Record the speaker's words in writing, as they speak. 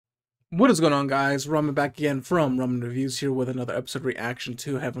What is going on, guys? Ramen back again from Ramen Reviews here with another episode reaction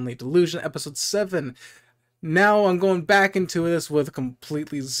to Heavenly Delusion, episode 7. Now I'm going back into this with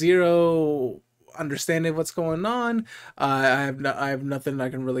completely zero understanding of what's going on. I have nothing I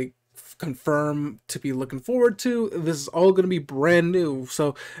can really confirm to be looking forward to. This is all going to be brand new,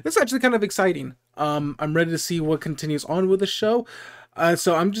 so it's actually kind of exciting. I'm ready to see what continues on with the show.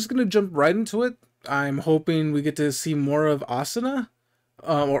 So I'm just going to jump right into it. I'm hoping we get to see more of Asuna.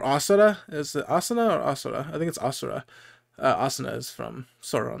 Or Asura. Is it Asuna or Asura? I think it's Asura. Asuna is from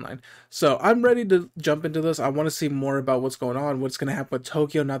Sword Art Online. So I'm ready to jump into this. I want to see more about what's going on, what's going to happen with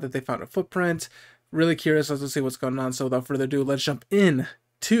Tokyo now that they found a footprint. Really curious as to see what's going on. So without further ado, let's jump in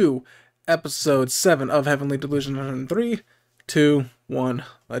to episode 7 of Heavenly Delusion. In 3, 2, 1,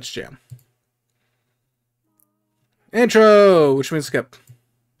 let's jam. Intro, which means skip.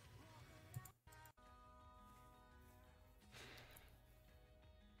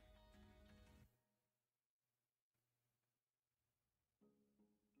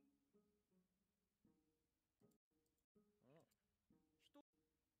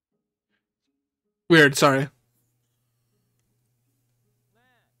 Weird, sorry.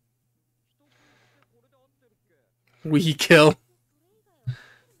 We kill.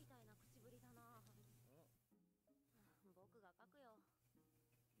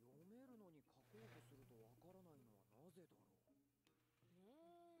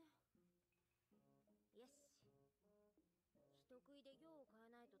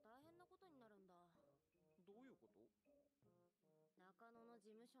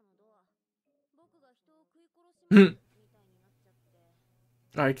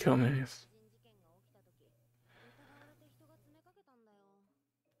 I kill me.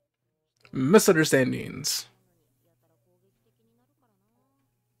 Misunderstandings.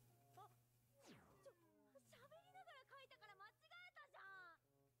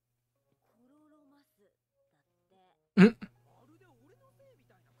 It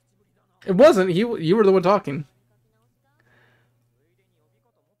wasn't. You were the one talking.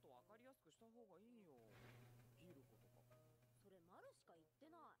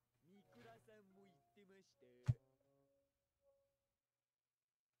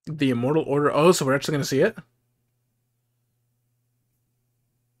 The Immortal Order. Oh, so we're actually going to see it?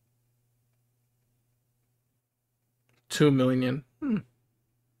 $2 million.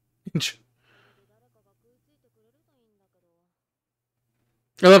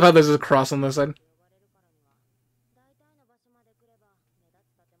 I love how there's a cross on this side.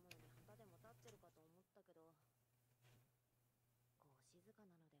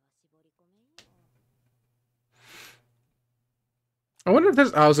 I wonder if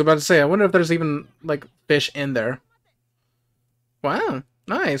there's. I was about to say. I wonder if there's even like fish in there. Wow,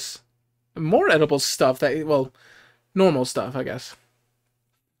 nice. More edible stuff. That well, normal stuff, I guess.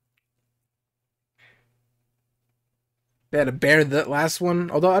 They had a bear that last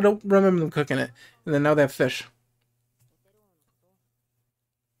one, although I don't remember them cooking it. And then now they have fish.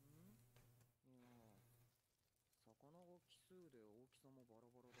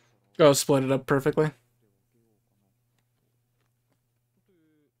 Oh, split it up perfectly.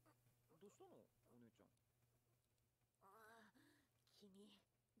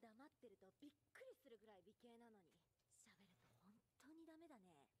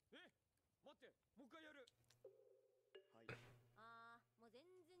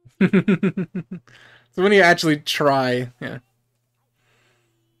 So when you actually try, yeah.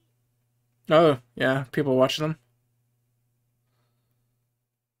 Oh, yeah, people watching them.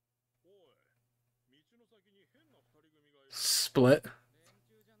 Split.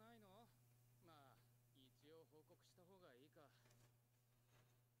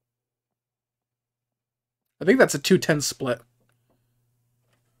 I think that's a 2-10 split.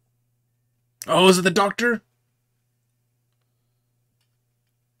 Oh, is it the doctor?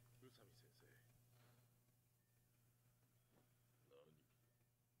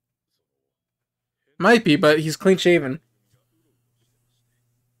 Might be, but he's clean shaven.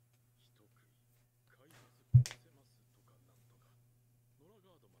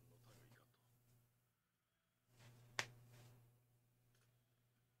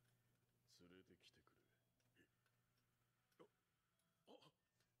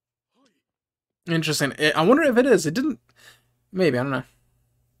 Interesting. I wonder if it is. It didn't. Maybe, I don't know.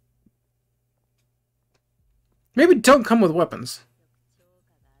 Maybe don't come with weapons.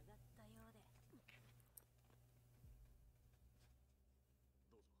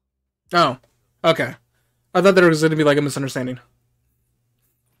 Oh, okay. I thought there was going to be like a misunderstanding.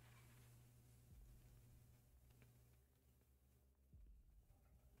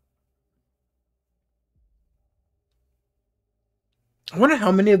 I wonder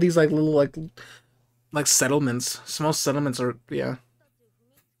how many of these like little like settlements, small settlements are, yeah.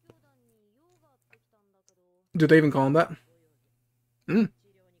 Do they even call them that? Mm.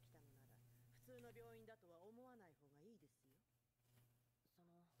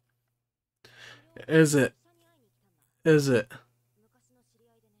 Is it? Is it?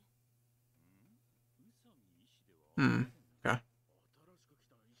 Hmm. Okay.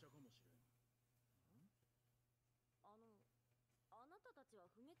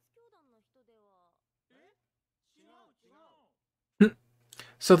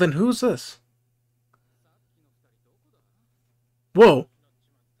 So then who's this? Whoa.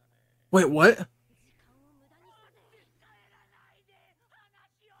 Wait, what?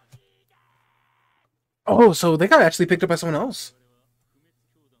 Oh, so they got actually picked up by someone else.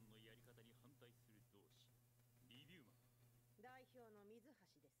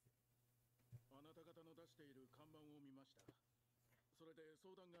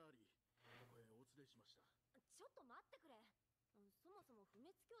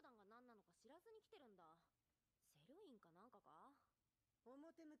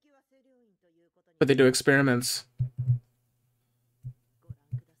 But they do experiments.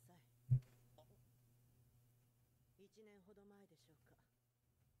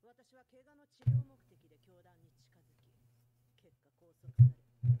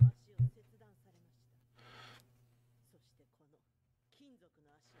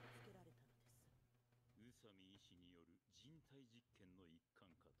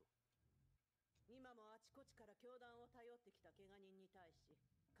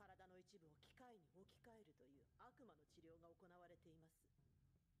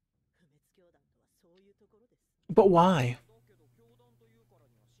 But why?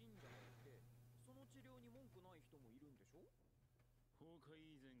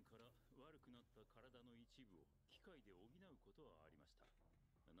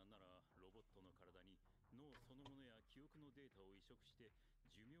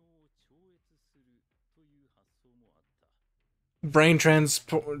 Brain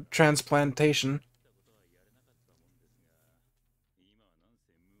transplantation.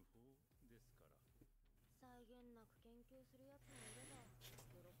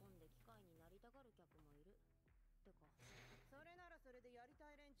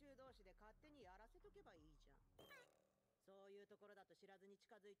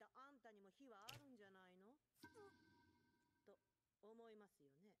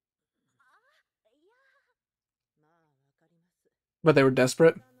 But they were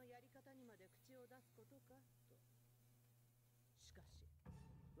desperate.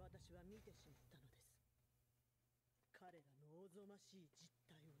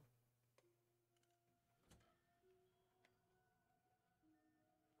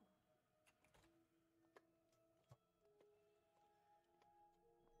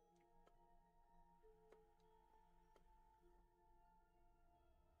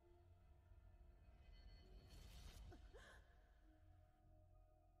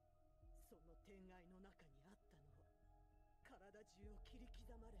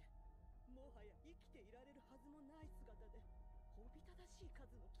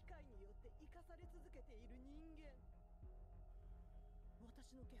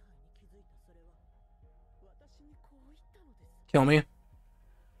 Kill me.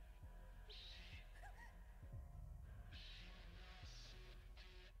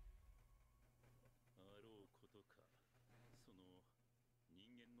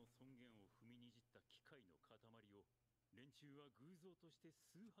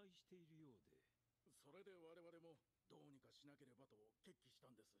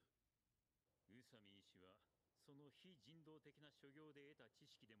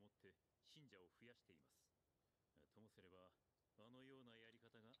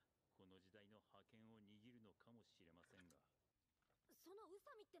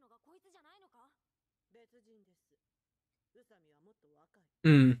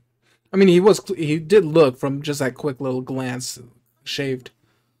 Hmm. I mean, he did look from just that quick little glance shaved.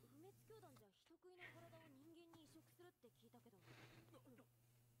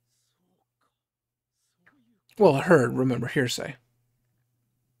 Well, heard, remember, hearsay.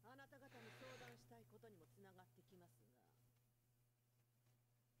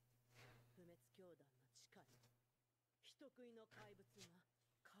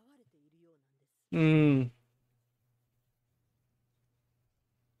 Hmm.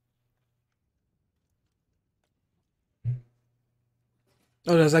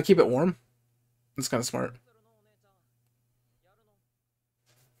 Oh, does that keep it warm? That's kind of smart.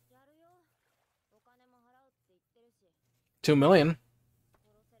 2 million.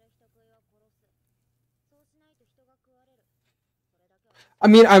 I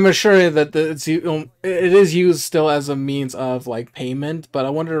mean, I'm sure that it is used still as a means of like payment, but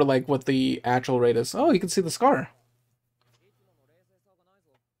I wonder like what the actual rate is. Oh, you can see the scar.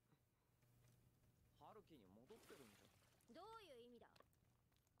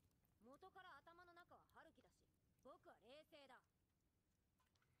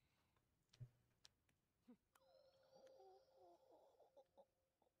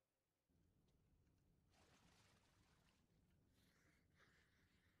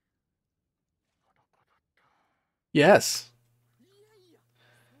 Yes.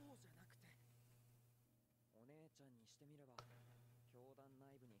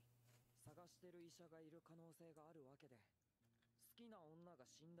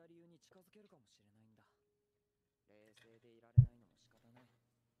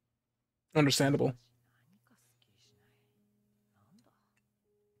 Understandable.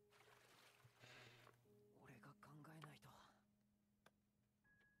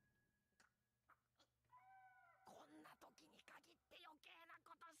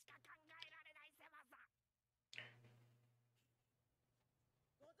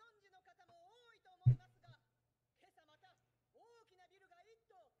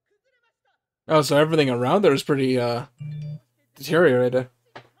 Oh, so everything around there is pretty deteriorated.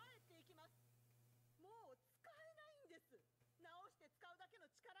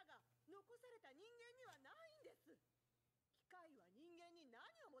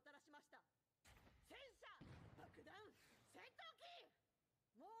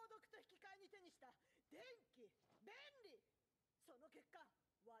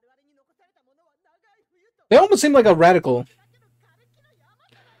 They almost seem like a radical.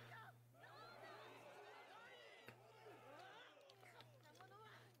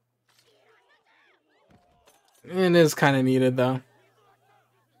 It is kind of needed though.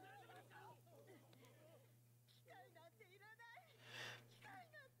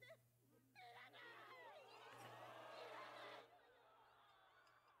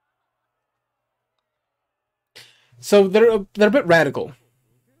 So they're a bit radical.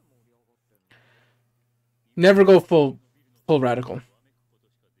 Never go full radical.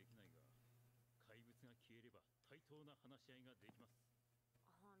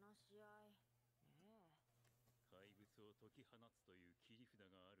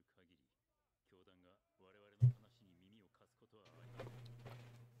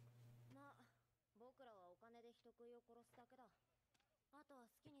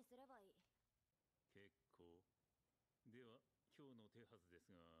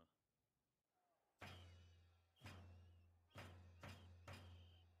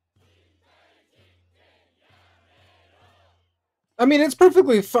 I mean, it's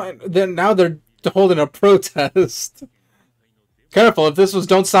perfectly fine. Then now they're holding a protest. Careful, if this was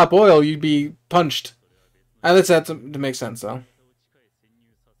Don't Stop Oil, you'd be punched. At least that to make sense, though.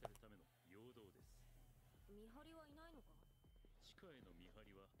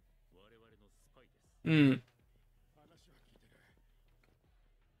 Hmm.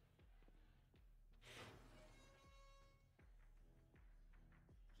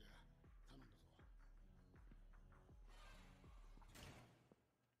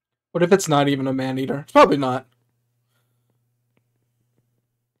 What if it's not even a man-eater? It's probably not.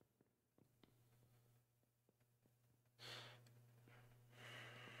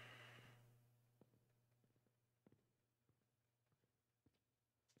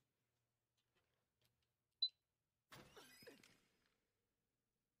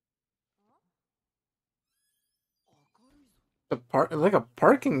 The park, like a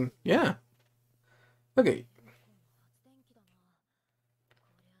parking, yeah. Okay.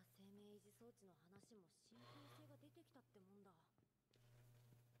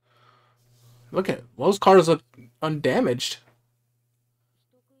 Look at those cars look undamaged.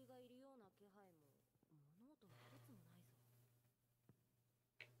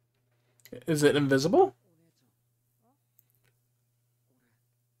 Is it invisible?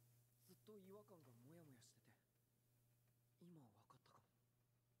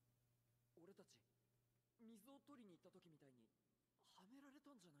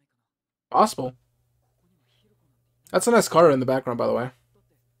 Possible. That's a nice car in the background, by the way.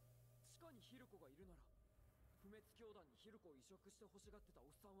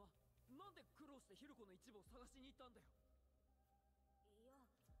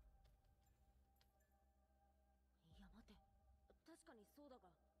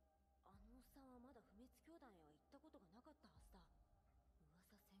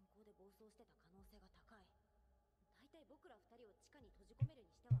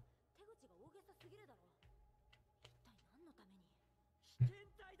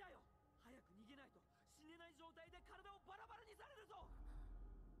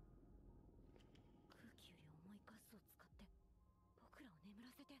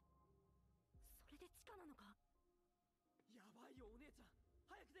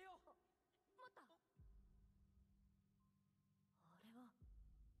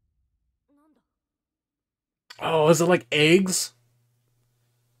 Oh, is it like eggs?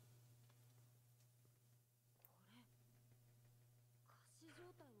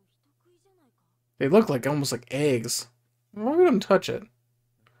 They look like almost like eggs. Why would I touch it?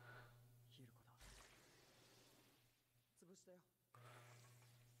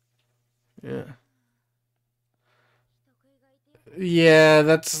 Yeah. Yeah,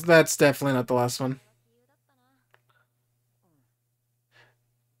 that's definitely not the last one.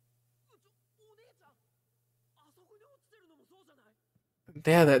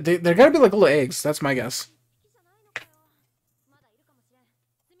 Yeah, they're gotta be like little eggs. That's my guess.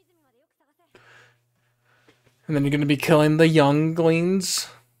 And then you're gonna be killing the younglings.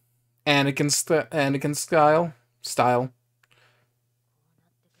 Anakin style.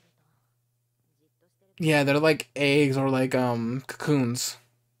 Yeah, they're like eggs or like cocoons.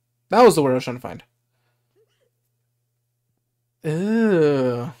 That was the word I was trying to find.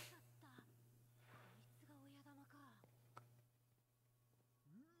 Ew.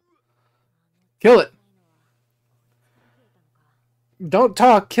 Kill it. Don't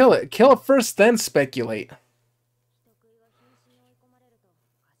talk, kill it. Kill it first, then speculate.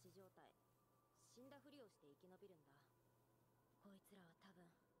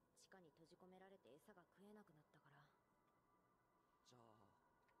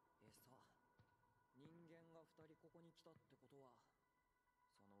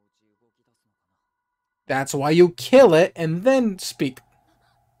 That's why you kill it and then speak.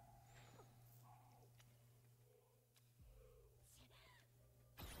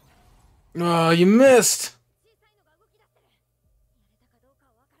 Oh, you missed.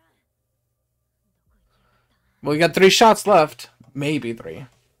 Well, you got 3 shots left. Maybe 3.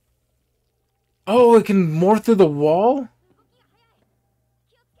 Oh, it can morph through the wall?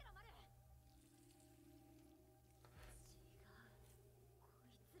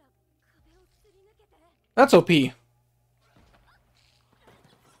 That's OP.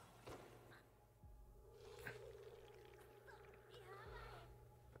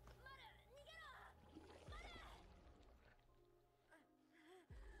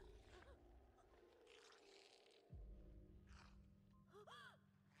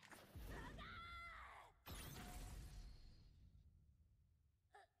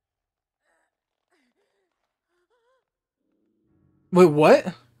 Wait,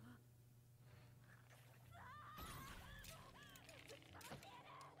 what?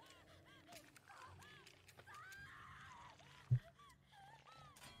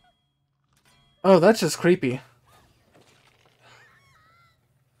 Oh, that's just creepy.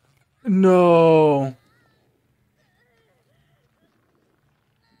 No.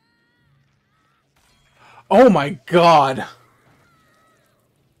 Oh my god.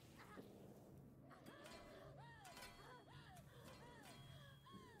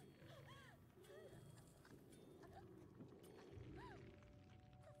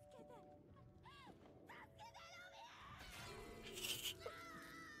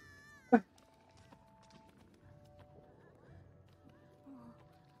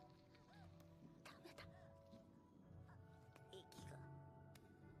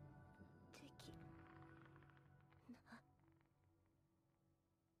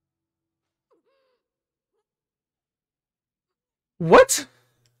 What?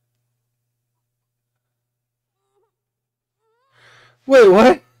 Wait,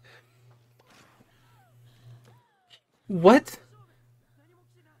 what? What?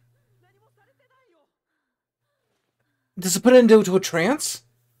 Does it put it into a trance?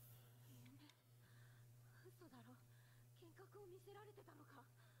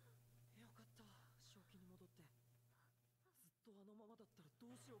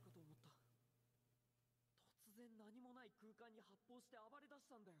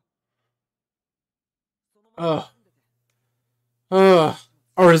 Ugh. Ugh.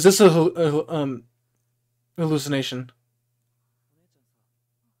 Or is this a hallucination?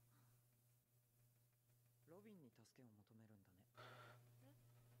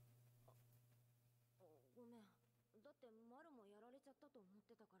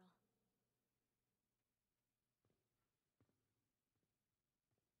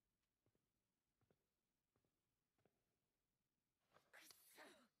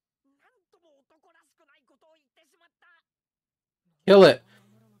 Kill it.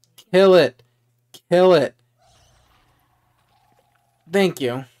 Kill it. Kill it. Thank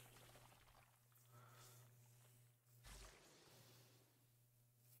you.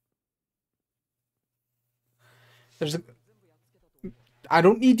 There's a... I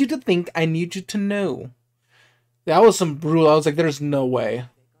don't need you to think. I need you to know. That was some brutal. I was like, there's no way.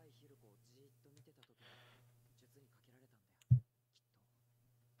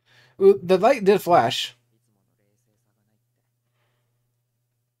 Ooh, the light did flash.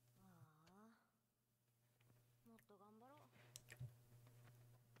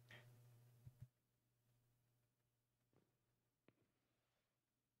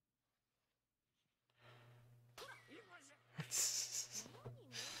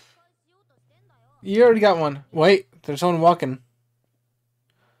 You already got one. Wait, there's someone walking.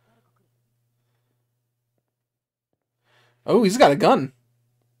 Oh, he's got a gun.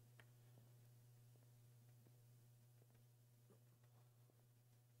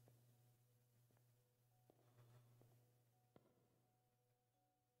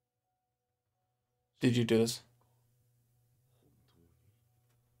 Did you do this?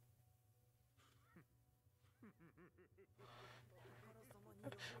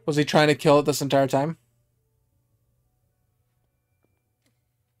 Was he trying to kill it this entire time?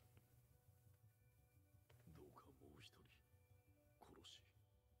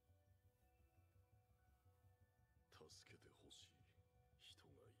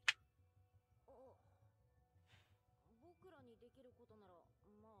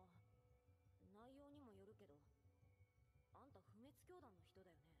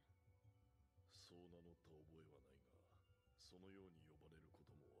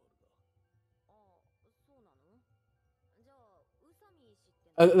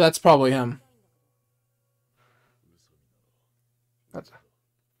 That's probably him. That's...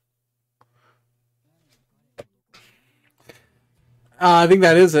 I think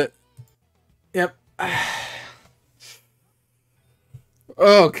that is it. Yep.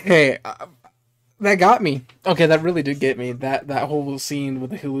 Okay. That got me. Okay, that really did get me. That whole scene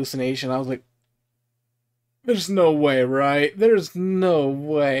with the hallucination, I was like, there's no way, right? There's no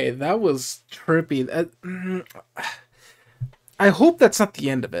way. That was trippy. I hope that's not the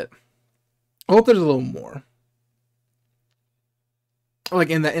end of it. I hope there's a little more.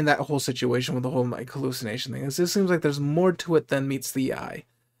 Like in that whole situation with the whole like hallucination thing. It just seems like there's more to it than meets the eye.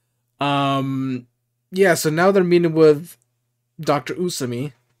 Yeah, so now they're meeting with Dr.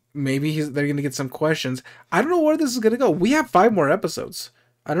 Usami. Maybe they're gonna get some questions. I don't know where this is gonna go. We have 5 more episodes.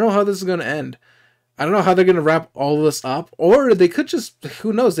 I don't know how this is gonna end. I don't know how they're gonna wrap all this up. Or they could just,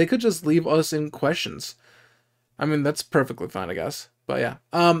 who knows, they could just leave us in questions. I mean, that's perfectly fine, I guess. But yeah.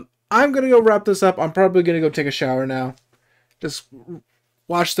 I'm gonna go wrap this up. I'm probably gonna go take a shower now. Just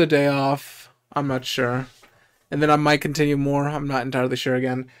watch the day off. I'm not sure. And then I might continue more. I'm not entirely sure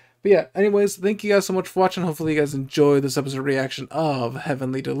again. But yeah, anyways, thank you guys so much for watching. Hopefully you guys enjoyed this episode reaction of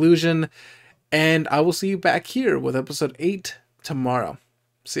Heavenly Delusion. And I will see you back here with episode 8 tomorrow.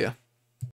 See ya.